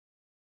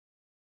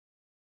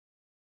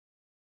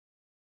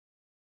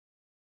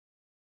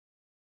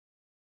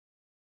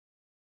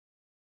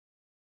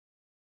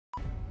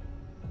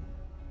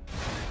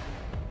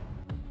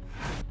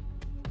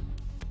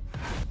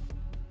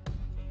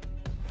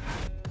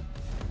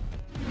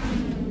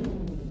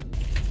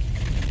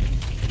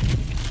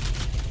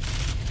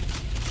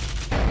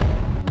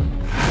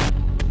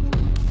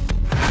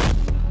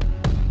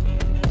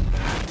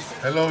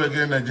Hello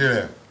again,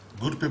 Nigeria.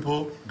 Good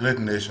people, great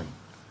nation.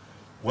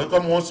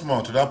 Welcome once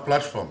more to that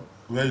platform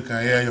where you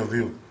can hear your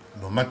view,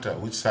 no matter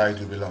which side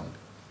you belong.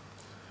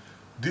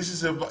 This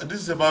is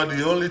about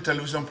the only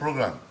television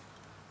program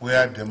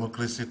where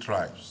democracy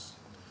thrives.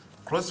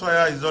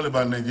 Crossfire is all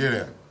about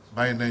Nigeria,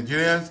 by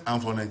Nigerians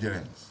and for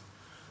Nigerians.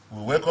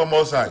 We welcome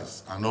all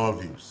sides and all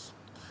views.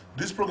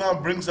 This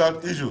program brings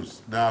out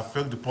issues that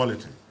affect the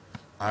polity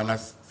and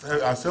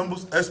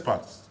assembles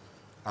experts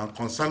and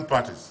concerned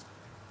parties.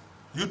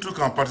 You too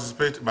can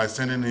participate by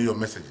sending in your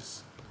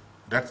messages.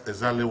 That's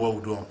exactly what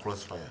we do on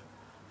Crossfire.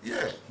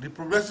 Yeah, the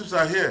progressives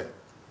are here.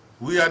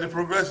 We are the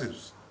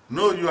progressives.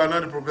 No, you are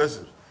not the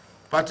progressives.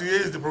 Party A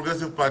is the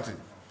progressive party.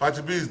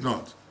 Party B is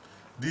not.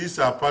 These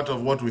are part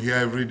of what we hear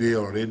every day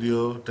on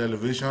radio,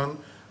 television,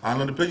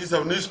 and on the pages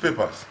of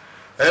newspapers.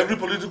 Every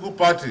political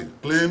party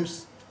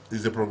claims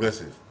is a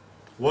progressive.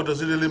 What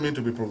does it really mean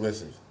to be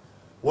progressive?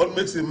 What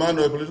makes a man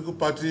or a political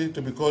party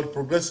to be called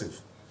progressive?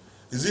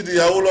 Is it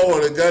the Aula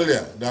or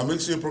regalia that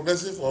makes you a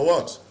progressive, or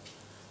what?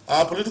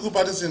 Are political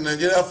parties in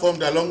Nigeria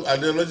formed along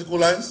ideological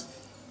lines?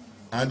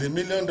 And the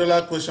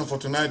million-dollar question for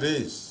tonight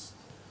is,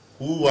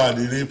 who are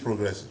the real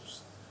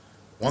progressives?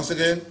 Once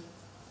again,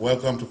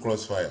 welcome to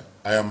Crossfire.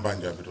 I am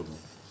Olabanjo Abitogun.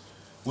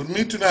 With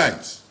me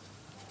tonight,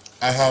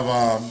 I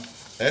have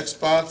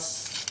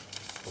experts,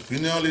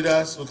 opinion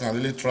leaders who can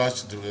really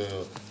trash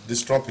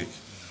this topic.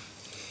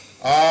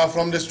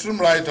 From the extreme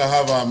right, I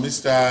have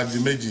Mr.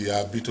 Olaladimji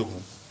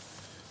Abitogun.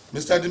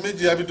 Mr.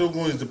 Olaladimji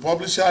Abitogun is the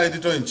publisher,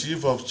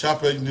 editor-in-chief of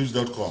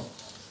sharpedgenews.com.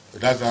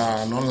 That's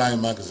an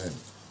online magazine.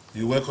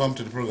 You're welcome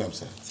to the program,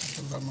 sir. Thank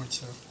you very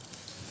much, sir.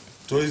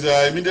 To his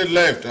immediate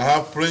left, I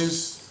have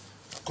Prince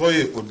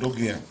Koye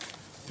Odogiyan.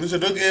 Prince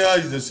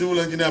Odogiyan is a civil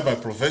engineer by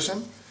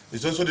profession.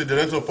 He's also the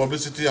director of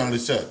publicity and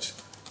research,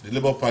 the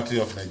Labour Party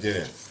of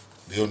Nigeria,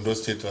 the Ondo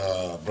State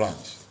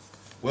branch.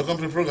 Welcome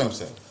to the program,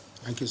 sir.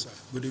 Thank you, sir.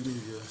 Good evening,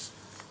 viewers.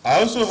 I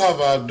also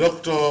have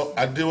Dr.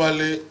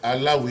 Adewale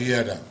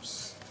Alawiye-Adams.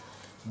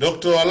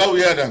 Dr.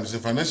 Alawiye-Adams is a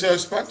financial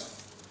expert,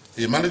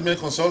 a management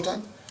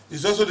consultant.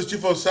 He's also the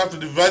chief of staff to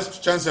the vice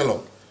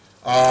chancellor,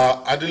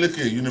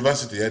 Adeleke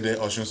University at the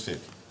Osun State.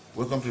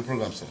 Welcome to the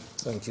program, sir.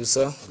 Thank you,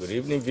 sir. Good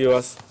evening,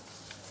 viewers.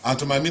 And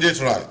to my immediate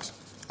right,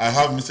 I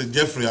have Mr.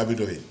 Jeffrey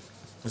Abidoye.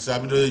 Mr.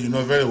 Abidoye, you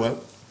know very well.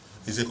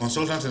 He's a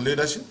consultant in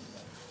leadership.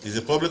 He's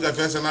a public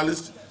affairs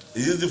analyst.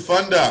 He is the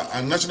founder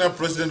and national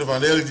president of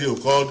an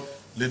LGO called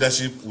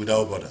Leadership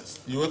Without Borders.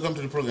 You're welcome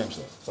to the program,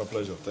 sir. It's a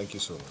pleasure. Thank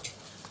you so much.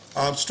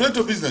 Straight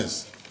to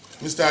business,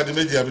 Mr.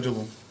 Olaladimji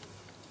Abitogun.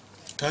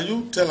 Can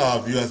you tell our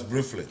viewers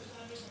briefly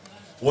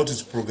what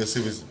is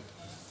progressivism?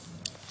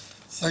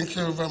 Thank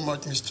you very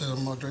much,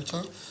 Mr.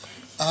 Moderator.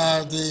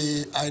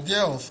 The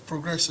idea of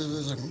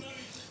progressivism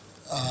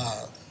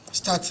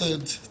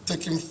started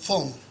taking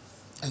form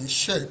and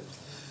shape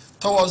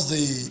towards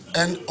the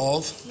end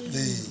of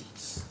the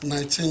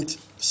 19th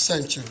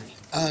century.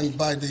 And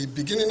by the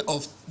beginning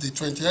of the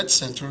 20th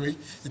century,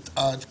 it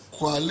had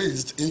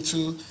coalesced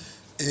into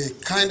a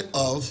kind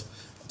of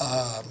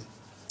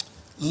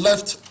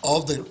left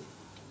of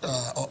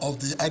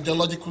the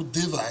ideological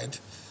divide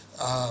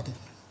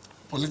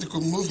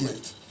political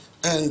movement.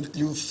 And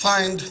you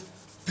find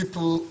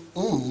people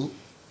who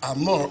are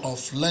more of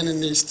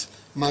Leninist,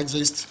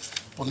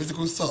 Marxist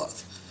political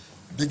thought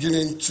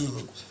beginning to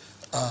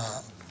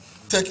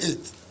take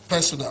it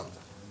personal.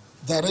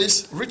 That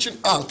is, reaching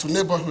out to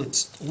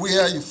neighborhoods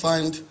where you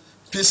find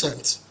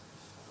peasants,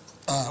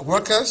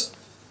 workers,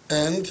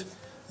 and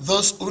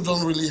those who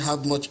don't really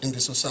have much in the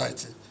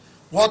society.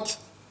 What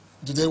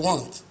do they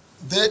want?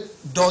 They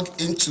dug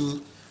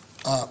into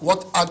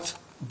what had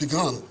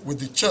begun with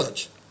the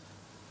church.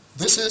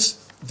 This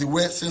is the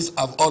way things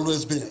have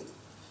always been.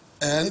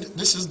 And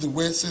this is the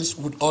way things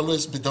would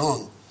always be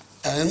done.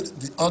 And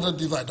the other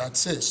divide that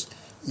says,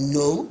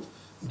 no,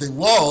 the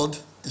world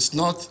is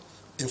not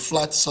a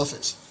flat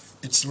surface.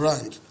 It's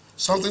round.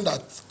 Something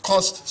that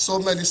cost so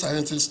many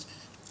scientists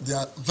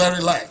their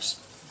very lives,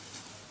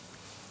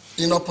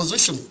 in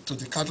opposition to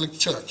the Catholic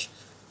Church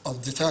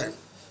of the time.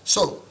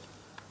 So,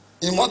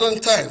 in modern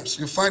times,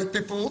 you find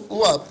people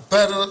who are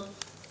better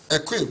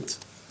equipped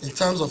in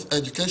terms of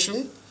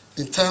education,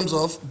 in terms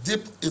of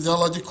deep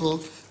ideological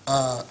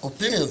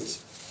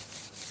opinions,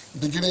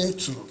 beginning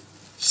to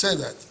say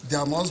that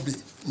there must be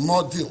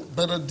more deal,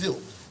 better deal,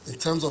 in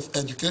terms of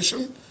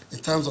education, in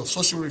terms of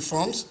social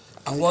reforms,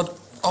 and what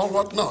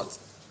not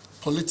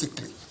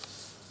politically,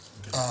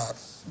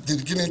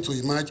 beginning to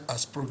emerge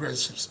as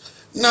progressives.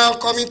 Now,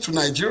 coming to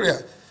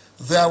Nigeria,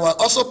 there were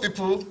also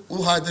people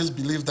who had this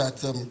belief that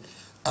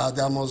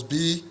there must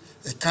be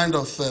a kind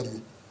of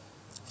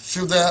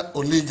feudal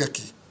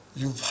oligarchy.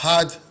 You've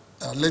had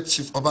late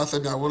Chief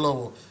Obafemi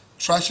Awolowo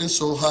trashing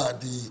so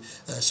hard the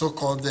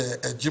so-called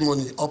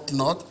hegemony up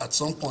north at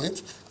some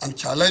point and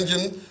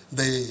challenging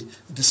the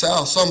desire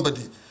of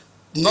somebody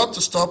not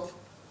to stop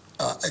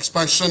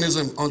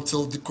expansionism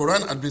until the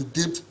Quran had been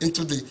dipped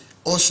into the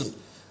ocean.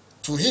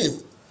 To him,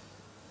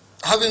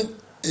 having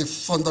a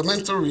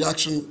fundamental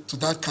reaction to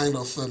that kind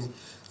of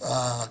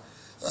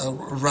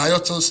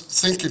riotous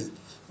thinking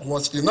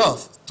was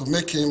enough to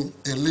make him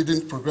a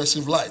leading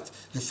progressive light.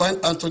 You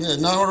find Anthony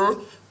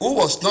Enahoro, who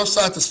was not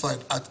satisfied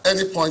at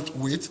any point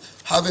with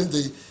having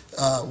the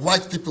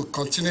white people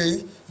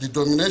continuing the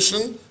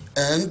domination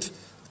and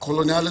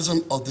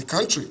colonialism of the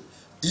country.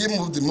 He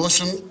moved the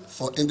motion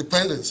for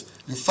independence.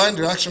 You find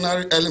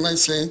reactionary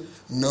elements saying,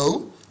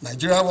 no,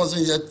 Nigeria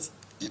wasn't yet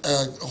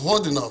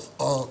old enough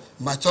or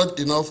matured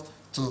enough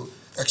to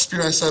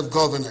experience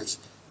self-governance.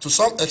 To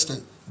some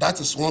extent, that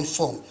is one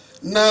form.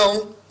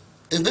 Now,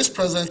 in this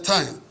present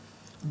time,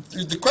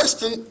 the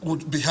question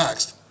would be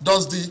asked,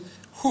 does the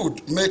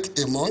hood make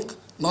a monk?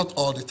 Not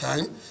all the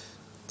time.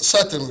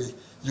 Certainly,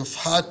 you've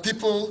had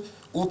people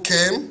who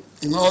came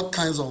in all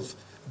kinds of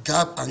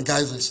garb and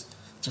guises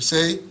to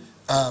say,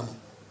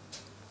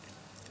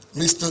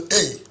 Mr.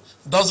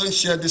 A doesn't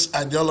share this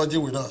ideology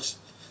with us.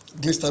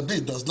 Mr. B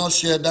does not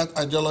share that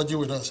ideology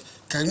with us.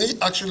 Can he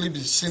actually be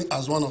seen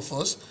as one of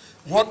us?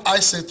 What I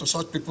say to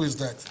such people is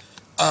that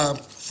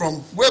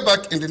from way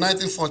back in the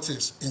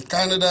 1940s in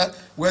Canada,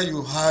 where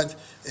you had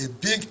a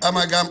big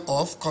amalgam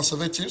of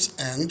conservatives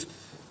and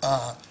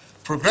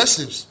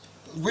progressives,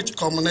 which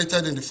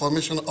culminated in the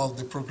formation of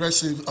the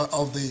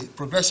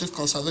Progressive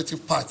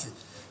Conservative Party,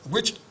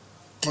 which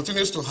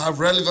continues to have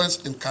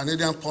relevance in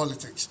Canadian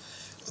politics.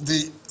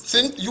 The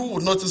thing you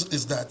will notice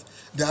is that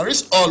there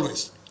is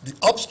always the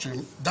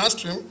upstream,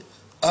 downstream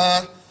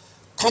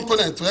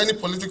component to any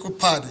political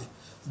party.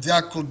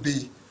 There could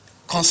be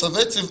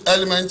conservative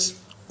elements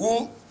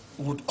who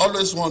would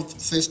always want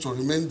things to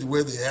remain the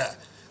way they are.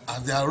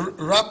 And there are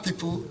rap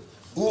people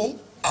who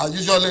are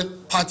usually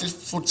party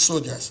foot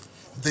soldiers.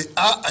 They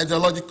are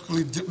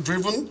ideologically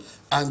driven,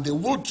 and they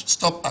would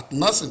stop at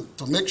nothing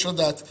to make sure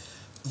that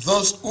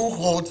those who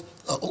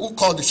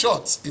call the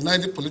shots in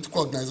any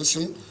political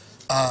organization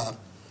are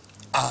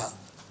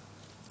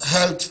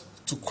held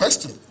to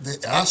question. They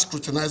are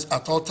scrutinized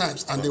at all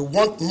times, and they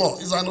want more.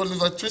 It's an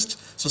Oliver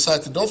Twist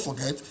society. Don't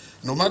forget,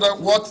 no matter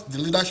what the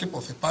leadership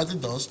of a party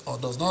does or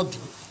does not do,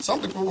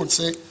 some people would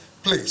say,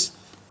 please,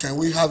 can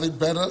we have it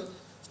better?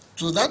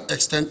 To that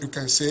extent, you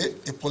can say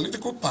a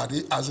political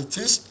party, as it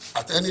is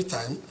at any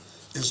time,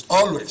 is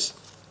always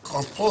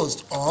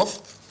composed of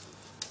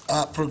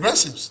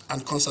progressives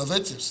and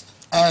conservatives.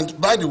 And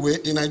by the way,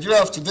 in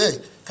Nigeria of today,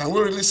 can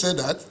we really say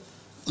that?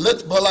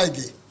 Late Bola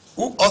Ige,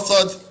 who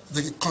authored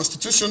the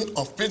constitution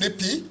of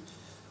PDP,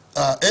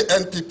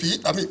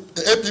 ANPP, I mean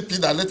the APP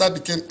that later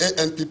became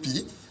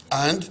ANPP,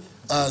 and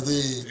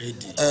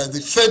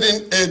the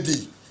fading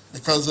AD,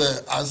 because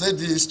as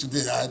AD is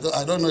today,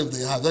 I don't know if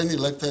they have any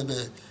elected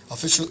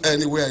official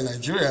anywhere in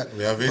Nigeria.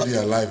 We have AD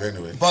alive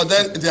anyway. But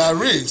then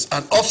there is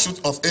an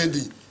offshoot of AD,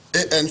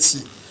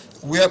 ANC,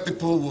 where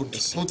people would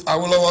put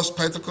Awolowo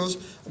spectacles,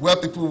 where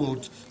people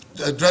would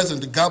dress in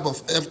the garb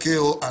of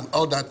MKO and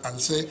all that, and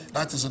say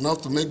that is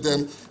enough to make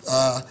them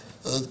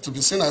to be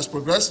seen as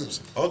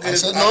progressives. Okay, I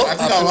said, no, I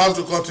think I'll have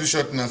to cut you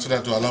short now so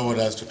that to allow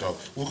others to talk.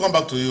 We'll come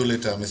back to you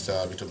later, Mr.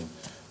 Abitogun.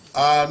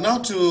 Now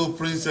to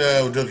Prince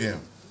Odogiyan.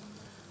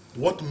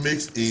 What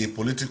makes a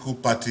political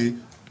party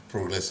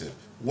progressive?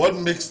 What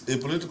makes a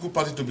political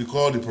party to be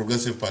called a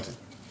progressive party?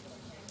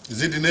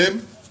 Is it the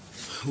name?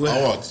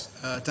 Well, or what?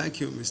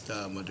 Thank you,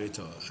 Mr.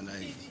 Moderator. And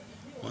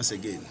once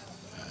again,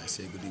 I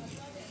say good evening.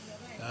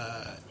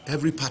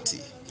 Every party,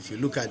 if you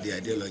look at the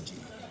ideology,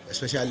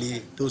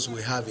 especially those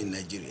we have in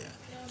Nigeria,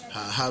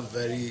 have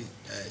very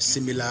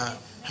similar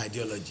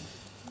ideology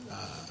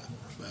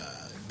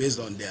based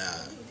on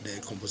their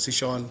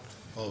composition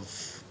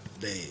of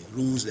the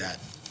rules that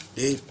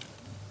they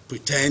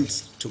pretend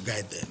to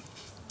guide them.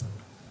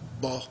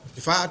 But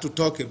if I had to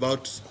talk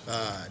about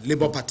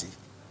Labour Party,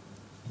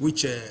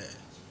 which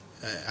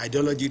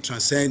ideology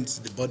transcends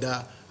the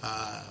border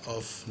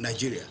of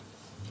Nigeria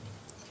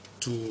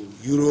to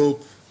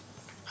Europe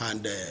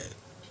and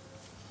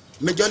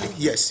majorly,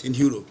 yes, in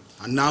Europe,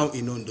 and now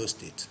in Ondo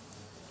State.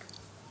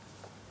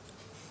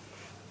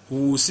 We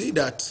will see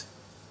that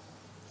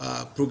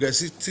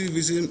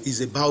progressivism is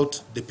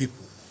about the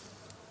people.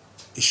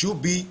 It should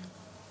be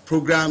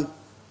programmed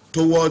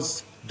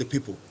towards the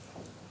people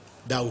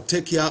that will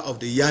take care of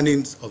the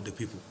yearnings of the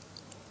people.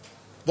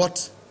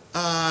 But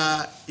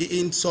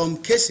in some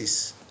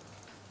cases,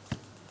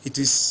 it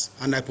is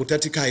an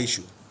hypothetical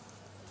issue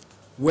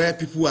where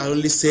people are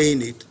only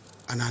saying it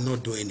and are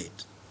not doing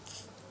it.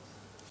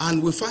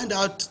 And we find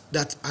out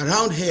that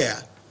around here,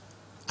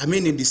 I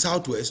mean in the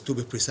Southwest to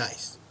be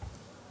precise,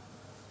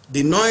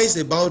 the noise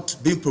about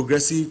being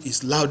progressive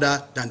is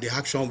louder than the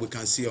action we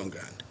can see on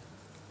ground.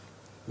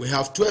 We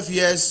have 12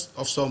 years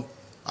of some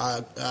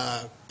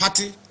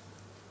party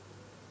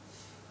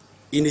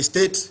in a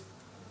state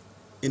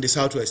in the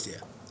Southwest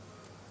here.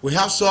 We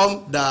have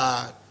some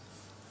that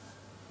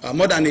are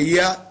more than a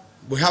year.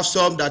 We have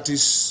some that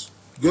is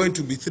going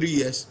to be 3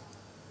 years.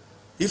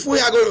 If we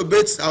are going to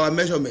base our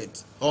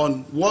measurement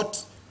on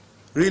what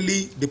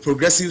really the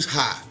progressives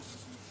are,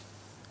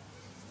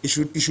 it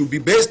should be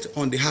based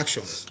on the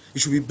actions.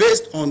 It should be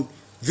based on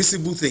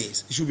visible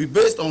things. It should be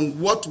based on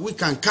what we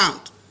can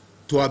count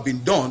to have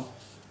been done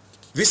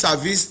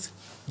vis-a-vis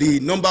the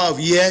number of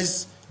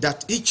years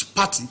that each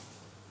party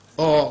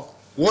or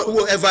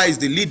whoever is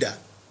the leader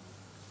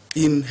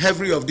in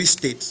every of these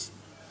states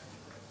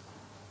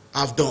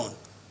have done.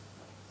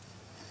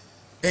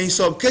 And in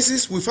some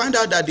cases, we find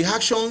out that the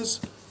actions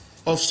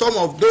of some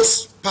of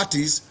those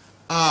parties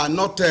are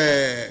not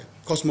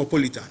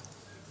cosmopolitan.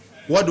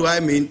 What do I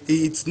mean?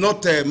 It's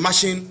not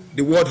matching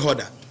the world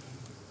order.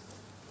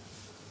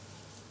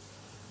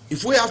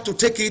 If we have to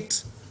take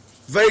it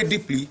very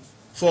deeply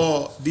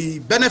for the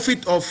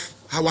benefit of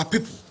our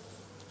people,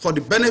 for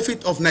the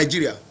benefit of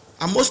Nigeria,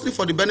 and mostly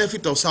for the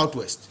benefit of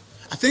Southwest,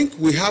 I think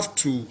we have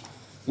to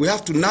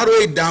narrow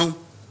it down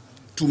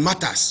to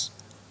matters.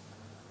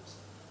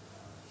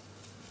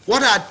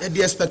 What are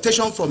the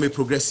expectations from a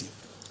progressive?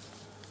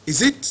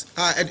 Is it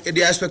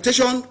the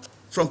expectation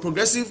from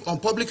progressive on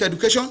public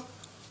education,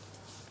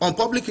 on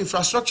public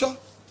infrastructure,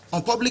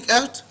 on public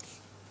health,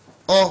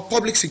 or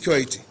public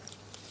security?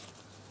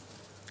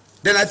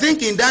 Then I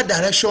think in that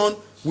direction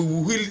we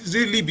will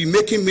really be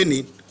making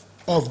meaning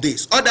of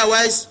this.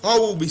 Otherwise,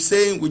 all we'll be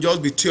saying will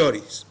just be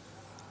theories.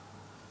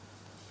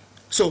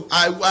 So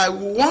I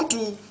want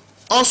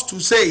us to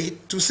see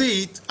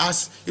it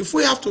as if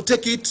we have to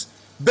take it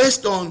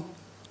based on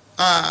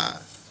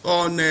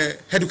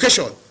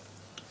education,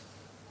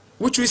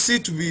 which we see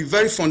to be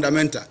very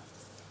fundamental,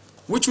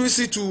 which we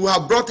see to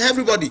have brought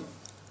everybody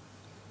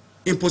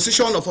in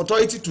position of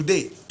authority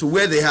today to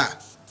where they are,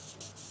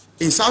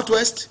 in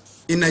Southwest,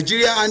 in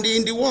Nigeria, and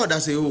in the world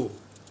as a whole.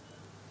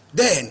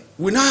 Then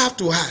we now have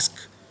to ask,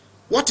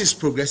 what is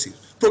progressive?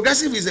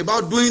 Progressive is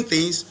about doing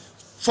things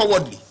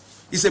forwardly.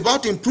 It's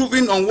about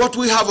improving on what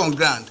we have on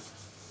ground.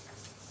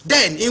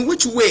 Then, in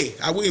which way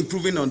are we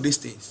improving on these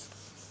things?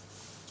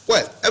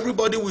 Well,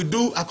 everybody will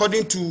do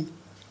according to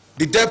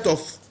the depth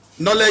of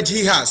knowledge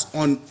he has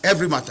on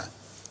every matter,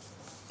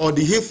 or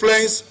the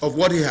influence of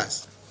what he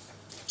has.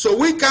 So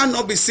we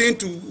cannot be seen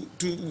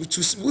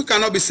we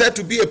cannot be said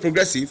to be a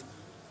progressive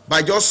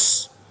by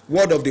just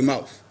word of the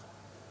mouth,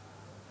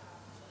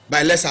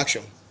 by less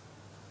action.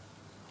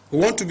 We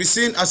want to be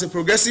seen as a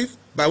progressive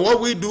by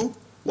what we do,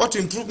 what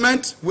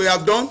improvement we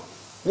have done,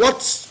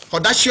 what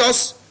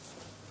audacious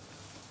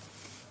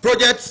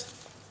project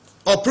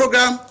or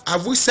program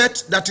have we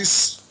set that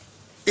is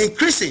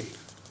increasing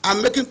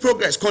and making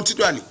progress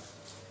continually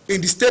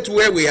in the state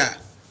where we are.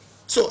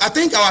 So I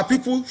think our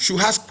people should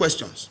ask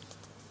questions.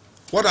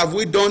 What have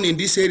we done in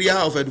this area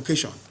of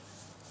education?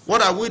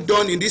 What have we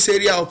done in this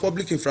area of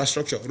public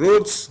infrastructure?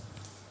 Roads,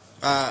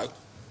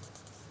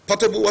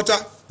 potable water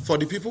for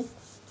the people,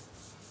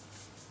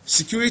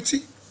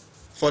 security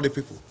for the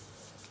people.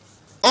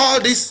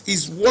 All this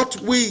is what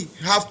we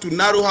have to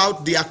narrow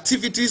out the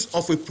activities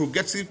of a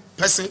progressive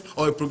person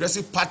or a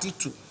progressive party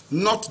to,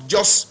 not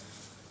just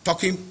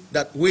talking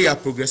that we are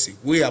progressive.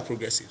 We are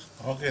progressive.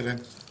 Okay then.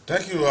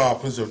 Thank you,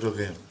 Prince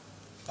Odogiyan.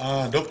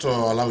 Dr.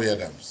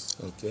 Alawiye-Adams.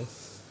 Okay.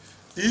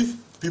 If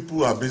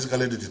people are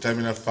basically the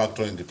determinant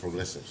factor in the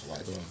progressives,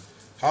 right? Yeah.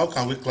 How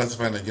can we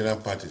classify Nigerian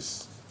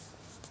parties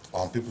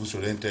on people's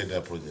oriented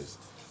projects?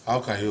 How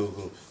can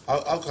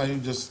you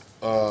just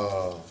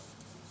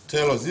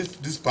tell us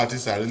if these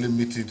parties are really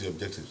meeting the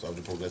objectives of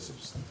the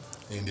progressives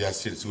in their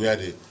states where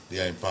they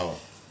are in power?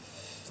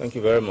 Thank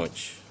you very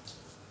much.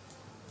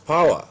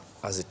 Power,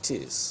 as it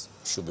is,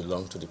 should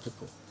belong to the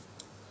people.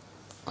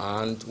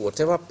 And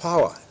whatever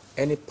power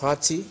any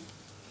party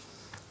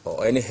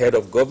or any head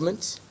of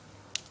government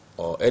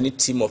or any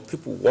team of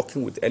people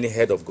working with any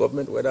head of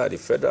government, whether at the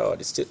federal or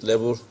the state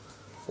level,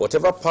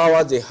 whatever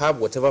power they have,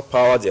 whatever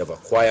power they have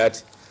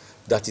acquired,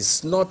 that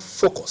is not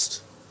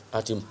focused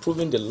at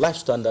improving the life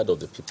standard of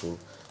the people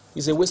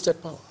is a wasted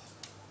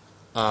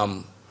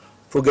power.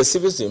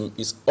 Progressivism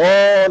is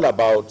all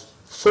about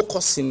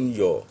focusing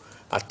your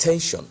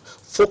attention,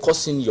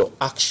 focusing your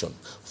action,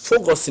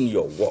 focusing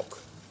your work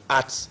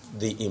at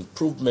the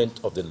improvement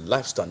of the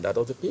life standard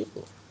of the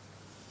people.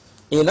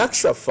 In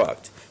actual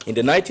fact, in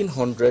the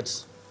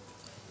 1900s,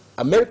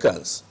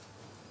 Americans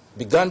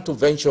began to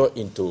venture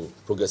into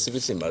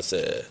progressivism, as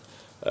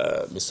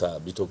Mr.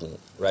 Abitogun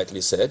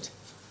rightly said,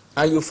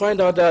 and you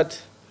find out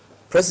that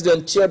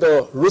President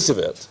Theodore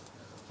Roosevelt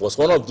was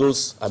one of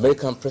those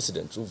American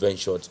presidents who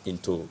ventured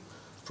into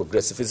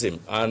progressivism.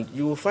 And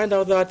you will find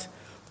out that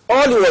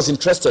all he was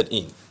interested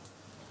in,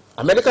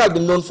 America has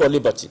been known for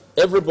liberty.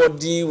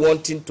 Everybody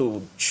wanting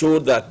to show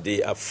that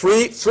they are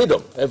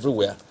freedom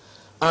everywhere.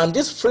 And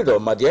this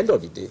freedom, at the end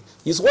of the day,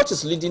 is what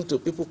is leading to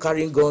people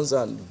carrying guns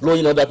and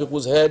blowing other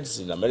people's heads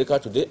in America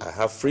today. I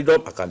have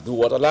freedom, I can do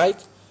what I like.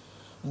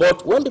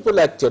 But when people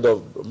like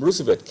Theodore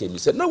Roosevelt came, he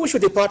said, no, we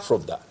should depart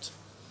from that.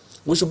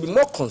 We should be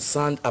more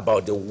concerned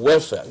about the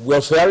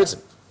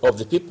welfareism of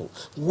the people,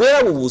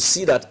 where we will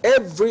see that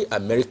every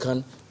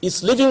American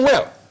is living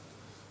well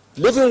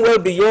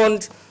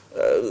beyond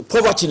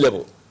poverty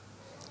level.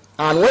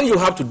 And when you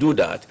have to do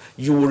that,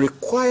 you will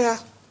require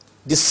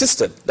the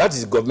system, that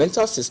is the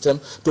governmental system,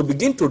 to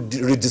begin to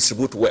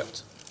redistribute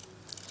wealth,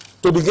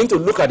 to begin to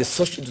look at the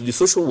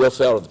social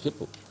welfare of the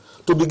people,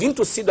 to begin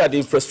to see that the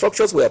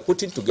infrastructures we are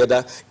putting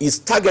together is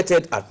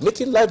targeted at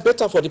making life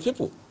better for the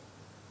people.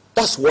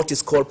 That's what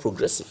is called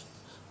progressive.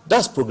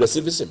 That's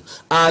progressivism.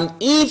 And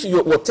if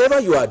whatever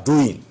you are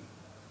doing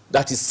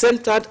that is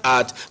centered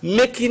at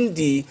making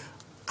the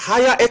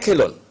higher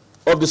echelon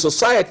of the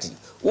society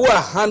who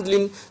are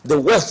handling the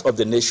wealth of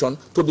the nation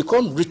to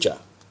become richer,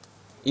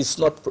 it's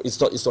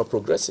not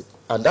progressive.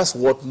 And that's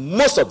what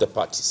most of the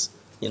parties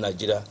in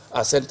Nigeria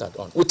are centered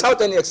on,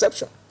 without any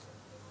exception.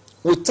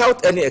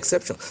 Without any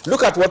exception.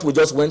 Look at what we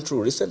just went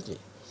through recently,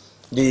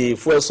 the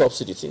fuel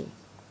subsidy thing.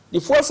 The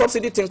fuel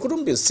subsidy thing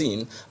couldn't be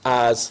seen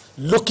as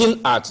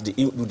looking at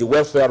the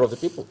welfare of the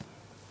people.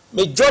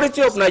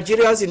 Majority of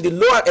Nigerians in the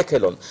lower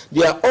echelon,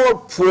 they are all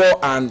poor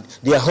and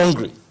they are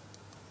hungry.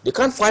 They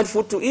can't find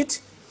food to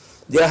eat.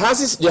 Their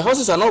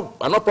houses are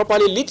not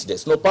properly lit.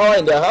 There's no power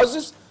in their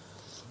houses.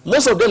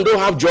 Most of them don't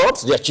have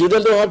jobs. Their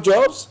children don't have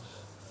jobs.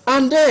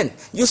 And then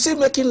you see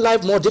making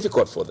life more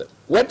difficult for them.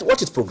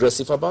 What is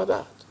progressive about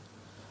that?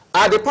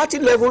 At the party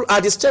level,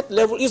 at the state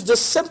level, it's the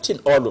same thing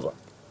all over.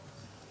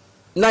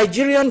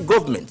 Nigerian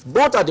government,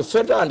 both at the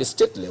federal and the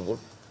state level,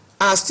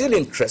 are still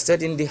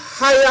interested in the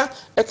higher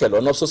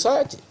echelon of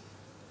society,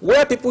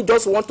 where people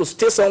just want to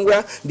stay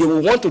somewhere. They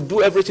will want to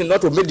do everything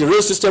not to make the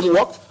rail system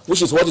work,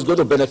 which is what is going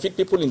to benefit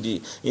people in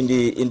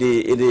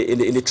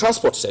the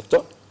transport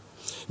sector.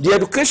 The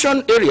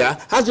education area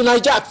has been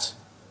hijacked.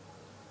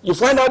 You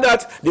find out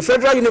that the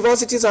federal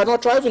universities are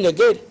not thriving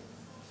again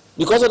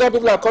because other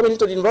people are coming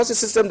into the university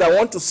system that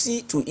want to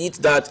see to it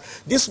that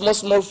this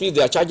small fee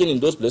they are charging in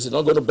those places is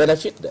not going to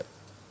benefit them.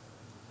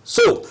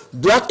 So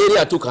that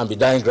area too can be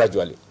dying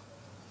gradually.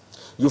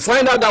 You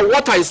find out that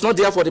water is not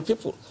there for the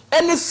people.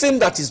 Anything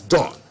that is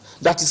done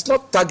that is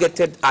not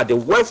targeted at the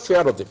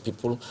welfare of the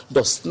people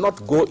does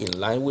not go in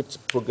line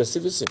with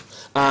progressivism.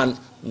 And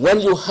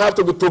when you have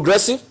to be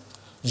progressive,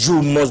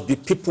 you must be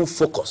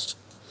people-focused.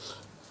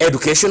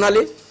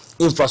 Educationally,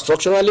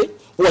 infrastructurally,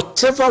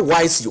 whatever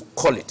wise you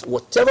call it,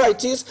 whatever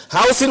it is,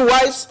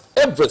 housing-wise,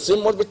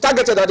 everything must be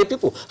targeted at the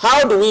people.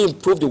 How do we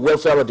improve the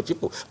welfare of the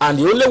people? And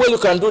the only way you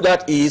can do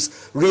that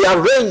is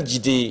rearrange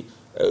the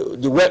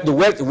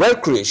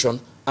wealth creation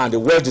and the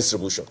wealth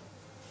distribution.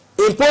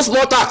 Impose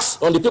more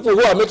tax on the people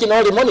who are making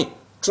all the money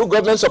through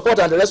government support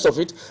and the rest of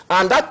it,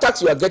 and that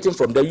tax you are getting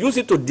from them, use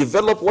it to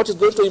develop what is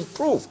going to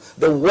improve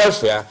the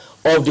welfare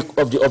of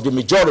the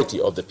majority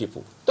of the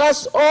people.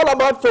 That's all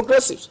about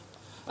progressives.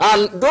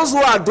 And those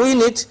who are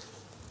doing it,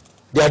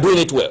 they are doing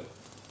it well.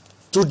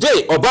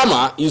 Today,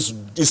 Obama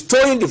is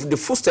towing the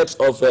footsteps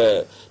of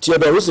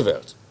Theodore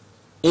Roosevelt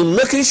in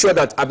making sure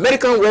that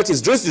American wealth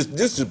is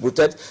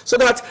distributed so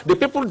that the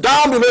people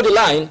down below the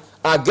line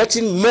are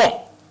getting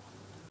more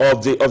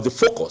of the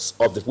focus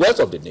of the wealth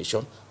of the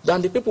nation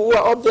than the people who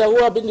are up there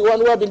who have been the one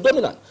who have been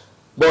dominant.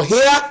 But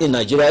here in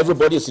Nigeria,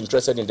 everybody is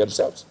interested in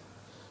themselves.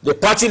 The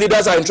party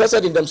leaders are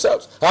interested in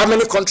themselves. How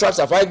many contracts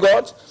have I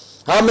got?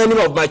 How many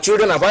of my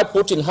children have I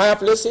put in higher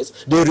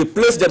places? They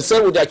replace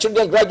themselves with their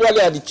children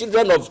gradually, and the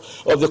children of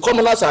the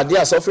commoners are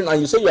there suffering,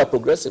 and you say you are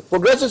progressive.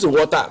 Progressive in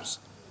what terms?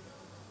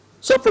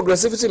 So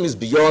progressivism is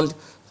beyond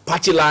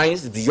party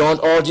lines, beyond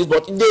all this,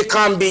 but they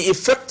can be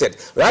effected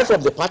right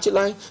from the party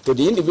line to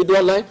the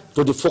individual line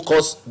to the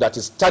focus that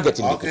is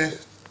targeting the people.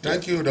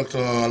 Thank you, Dr.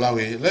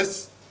 Alawi.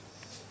 Let's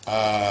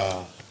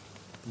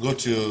go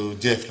to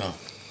Jeff now.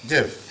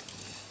 Jeff,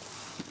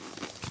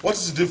 what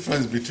is the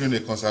difference between a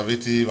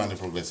conservative and a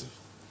progressive?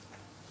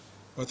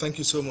 Well, thank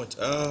you so much.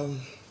 I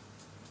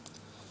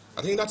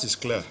think that is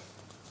clear.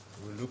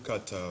 We look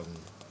at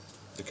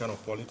the kind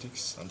of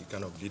politics and the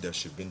kind of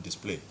leadership being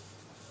displayed,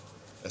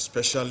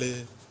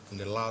 especially in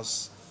the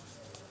last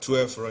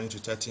 12 running to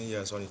 13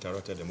 years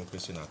uninterrupted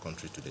democracy in our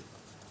country today.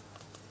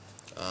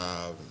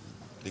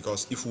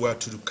 Because if we were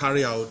to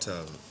carry out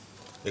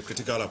a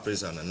critical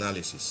appraisal and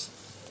analysis,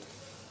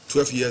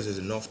 12 years is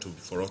enough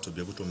for us to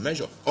be able to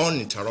measure,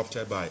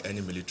 uninterrupted by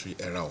any military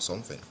era or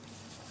something.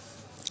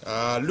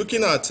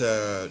 Looking at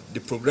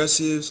the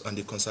progressives and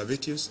the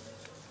conservatives,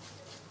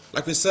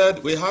 like we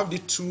said, we have the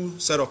two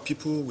set of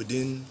people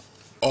within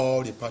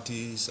all the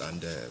parties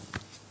and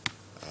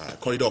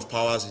corridor of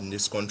powers in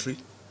this country.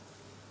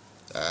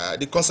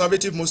 The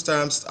conservative most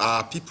times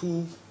are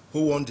people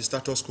who want the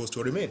status quo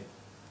to remain.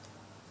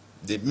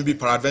 They maybe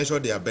peradventure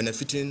they are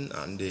benefiting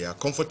and they are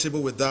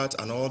comfortable with that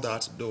and all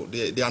that, though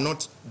they are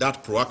not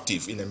that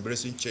proactive in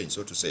embracing change,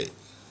 so to say.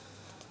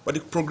 But the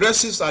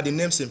progressives are the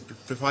names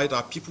simplified,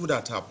 are people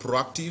that are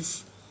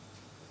proactive.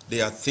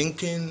 They are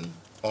thinking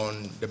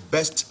on the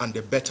best and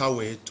the better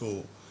way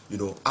to,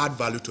 add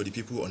value to the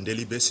people on a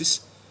daily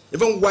basis.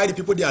 Even while the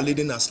people they are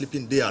leading are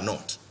sleeping, they are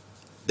not.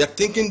 They're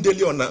thinking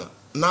daily on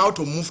now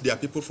to move their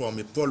people from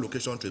a poor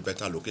location to a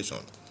better location.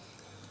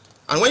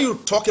 And when you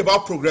talk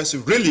about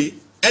progressive, really,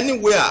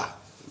 anywhere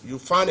you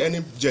find any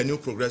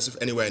genuine progressive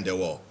anywhere in the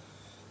world,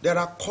 there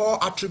are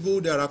core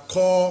attributes, there are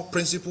core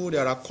principles,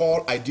 there are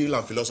core ideal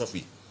and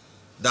philosophy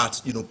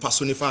that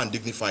personify and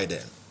dignify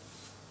them.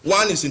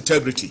 One is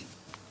integrity.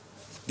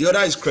 The other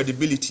is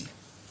credibility.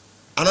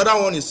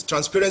 Another one is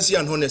transparency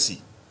and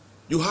honesty.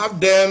 You have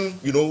them,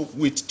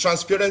 with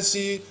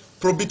transparency,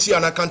 probity,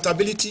 and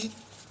accountability.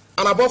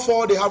 And above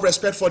all, they have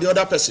respect for the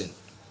other person.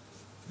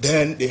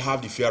 Then they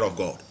have the fear of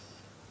God.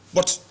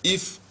 But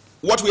if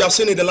what we have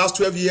seen in the last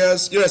 12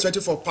 years,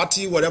 irrespective of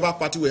party, whatever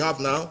party we have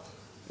now,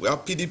 we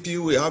have PDP,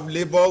 we have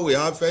Labour, we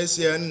have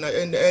SCN,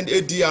 and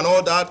AD and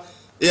all that,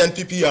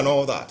 ANPP and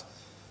all that.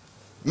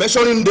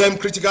 Mentioning them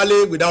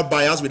critically without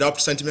bias, without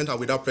sentiment, and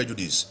without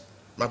prejudice.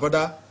 My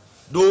brother,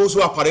 those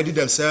who are parading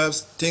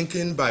themselves,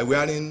 thinking by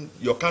wearing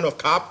your kind of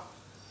cap,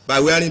 by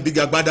wearing big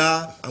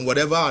agbada and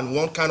whatever, and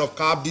one kind of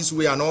cap this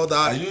way and all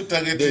that. Are you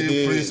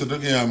targeting Prince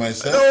Odogiyan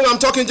myself? No, I'm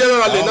talking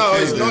generally now.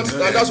 It's not,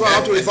 and that's why I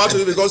have to refer to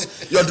you,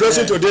 because you're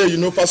dressing today, you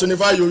know,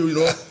 personify you, you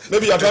know.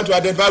 Maybe you're trying to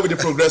identify with the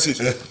progressives.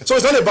 So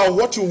it's not about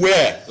what you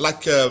wear,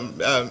 like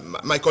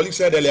my colleague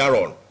said earlier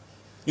on.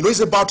 You know, it's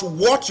about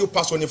what you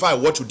personify,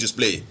 what you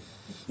display.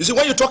 You see,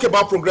 when you talk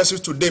about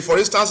progressives today, for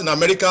instance, in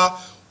America,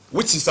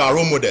 which is our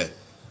role model,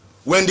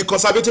 when the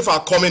conservatives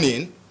are coming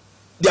in,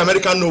 the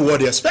Americans know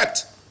what they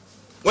expect.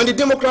 When the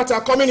Democrats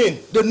are coming in,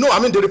 they know, I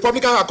mean, the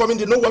Republicans are coming,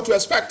 they know what to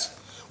expect.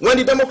 When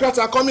the Democrats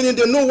are coming in,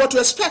 they know what to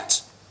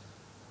expect.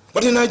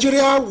 But in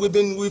Nigeria,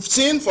 we've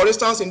seen, for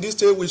instance, in this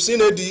state, we've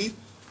seen AD,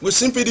 we've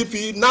seen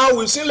PDP, now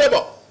we've seen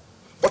Labour.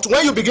 But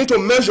when you begin to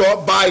measure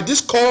by these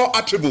core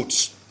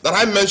attributes that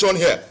I mentioned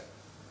here,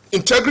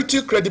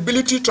 integrity,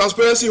 credibility,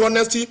 transparency,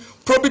 honesty,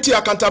 probity,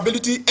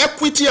 accountability,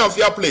 equity, and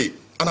fair play,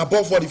 and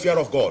above all, the fear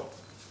of God,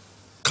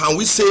 can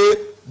we say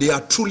they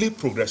are truly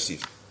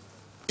progressive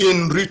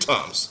in real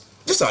terms?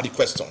 These are the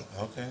questions.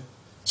 Okay.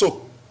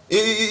 So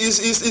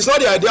it's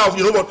not the idea of,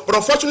 you know what, but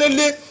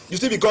unfortunately, you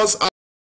see, because